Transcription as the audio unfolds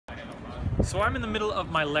So I'm in the middle of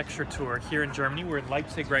my lecture tour here in Germany. We're in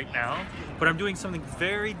Leipzig right now, but I'm doing something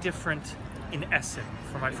very different in Essen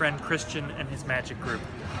for my friend Christian and his magic group.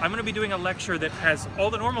 I'm going to be doing a lecture that has all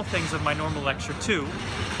the normal things of my normal lecture too,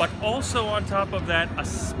 but also on top of that, a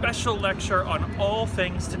special lecture on all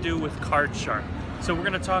things to do with card sharp. So we're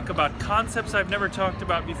going to talk about concepts I've never talked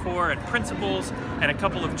about before and principles and a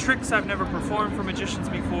couple of tricks I've never performed for magicians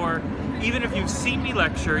before. Even if you've seen me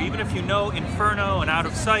lecture, even if you know Inferno and Out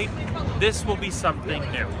of Sight, this will be something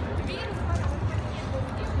new.